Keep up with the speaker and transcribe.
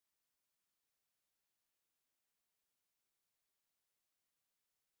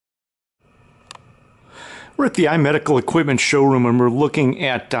We're at the iMedical equipment showroom and we're looking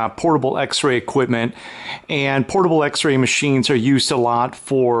at portable x-ray equipment. And portable x-ray machines are used a lot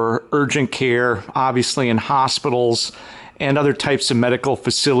for urgent care, obviously in hospitals and other types of medical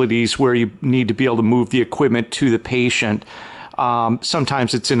facilities where you need to be able to move the equipment to the patient.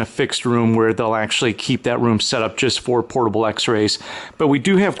 Sometimes it's in a fixed room where they'll actually keep that room set up just for portable x-rays. But we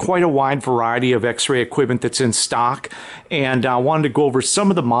do have quite a wide variety of x-ray equipment that's in stock, and I wanted to go over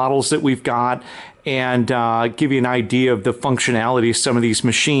some of the models that we've got and give you an idea of the functionality of some of these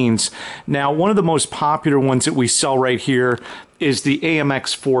machines. Now, one of the most popular ones that we sell right here is the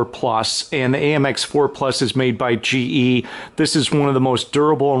AMX4 Plus, and the AMX4 Plus is made by GE. This is one of the most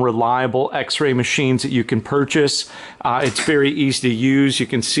durable and reliable x-ray machines that you can purchase. It's very easy to use. You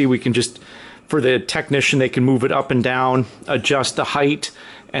can see we can just, for the technician, they can move it up and down, adjust the height,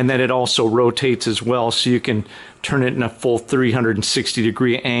 and then it also rotates as well, so you can turn it in a full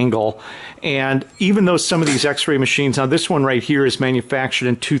 360-degree angle. And even though some of these x-ray machines, now this one right here is manufactured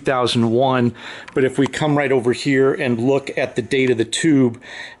in 2001, but if we come right over here and look at the date of the tube,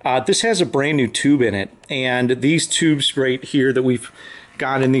 this has a brand new tube in it. And these tubes right here that we've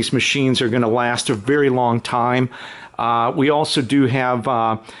got in these machines are going to last a very long time. We also do have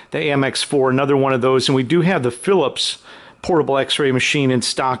the AMX4, another one of those, and we do have the Philips portable x-ray machine in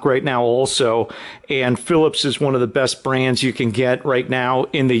stock right now also, and Philips is one of the best brands you can get right now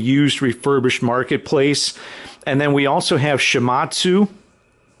in the used refurbished marketplace. And then we also have Shimadzu.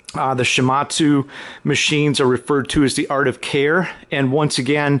 The Shimadzu machines are referred to as the Art of Care, and once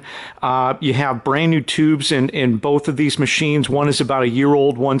again you have brand new tubes in both of these machines. One is about a year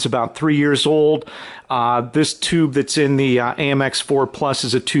old, one's about 3 years old. This tube that's in the AMX4 Plus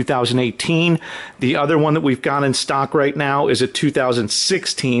is a 2018. The other one that we've got in stock right now is a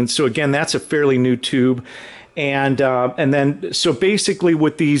 2016, so again, that's a fairly new tube. And then so basically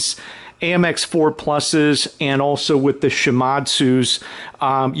with these AMX4 Pluses and also with the Shimadzus,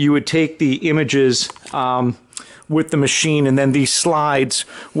 you would take the images with the machine, and then these slides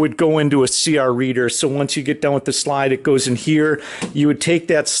would go into a CR reader. So once you get done with the slide, it goes in here. You would take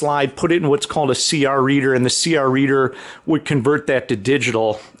that slide, put it in what's called a CR reader, and the CR reader would convert that to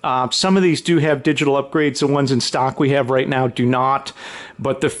digital. Some of these do have digital upgrades. The ones in stock we have right now do not.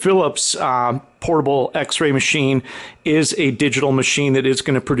 But the Philips portable x-ray machine is a digital machine that is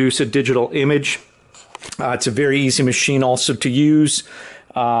going to produce a digital image. It's a very easy machine also to use.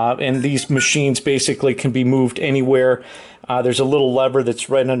 And these machines basically can be moved anywhere. There's a little lever that's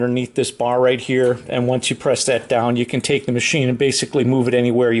right underneath this bar right here, and once you press that down, you can take the machine and basically move it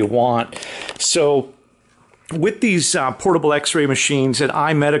anywhere you want. So with these portable x-ray machines at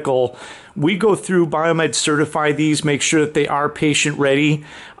iMedical, we go through Biomed certify these, make sure that they are patient ready.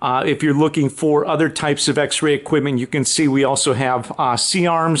 If you're looking for other types of x-ray equipment, you can see we also have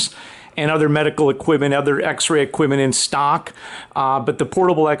C-arms and other medical equipment, other x-ray equipment in stock. But the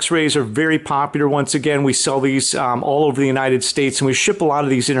portable x-rays are very popular. Once again, we sell these all over the United States, and we ship a lot of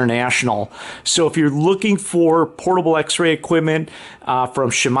these international. So if you're looking for portable x-ray equipment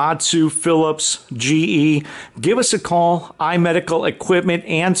from Shimadzu, Philips, GE, give us a call. iMedical Equipment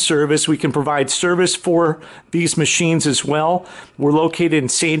and Service. We can provide service for these machines as well. We're located in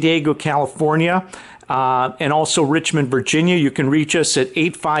San Diego, California, and also Richmond, Virginia. You can reach us at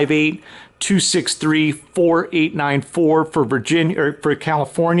 858-263-4894 for Virginia, or for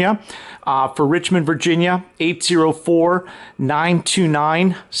California. For Richmond, Virginia,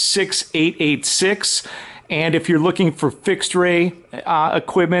 804-929-6886. And if you're looking for fixed ray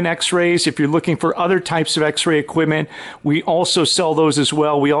equipment, x-rays, if you're looking for other types of x-ray equipment, we also sell those as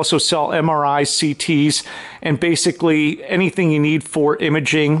well. We also sell MRIs, CTs, and basically anything you need for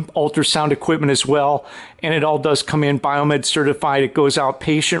imaging, ultrasound equipment as well. And it all does come in Biomed certified. It goes out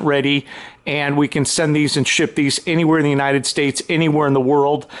patient ready, and we can send these and ship these anywhere in the United States, anywhere in the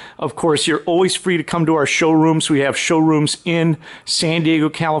world. Of course, you're always free to come to our showrooms. We have showrooms in San Diego,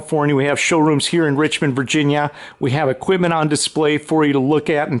 California. We have showrooms here in Richmond, Virginia. We have equipment on display for you to look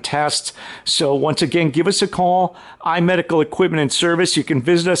at and test. So once again, give us a call. iMedical Equipment and Service. You can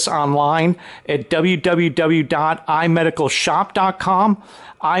visit us online at www.imedicalshop.com.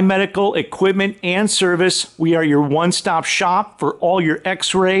 iMedical Equipment and Service. We are your one-stop shop for all your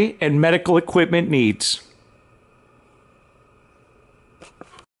x-ray and medical equipment needs.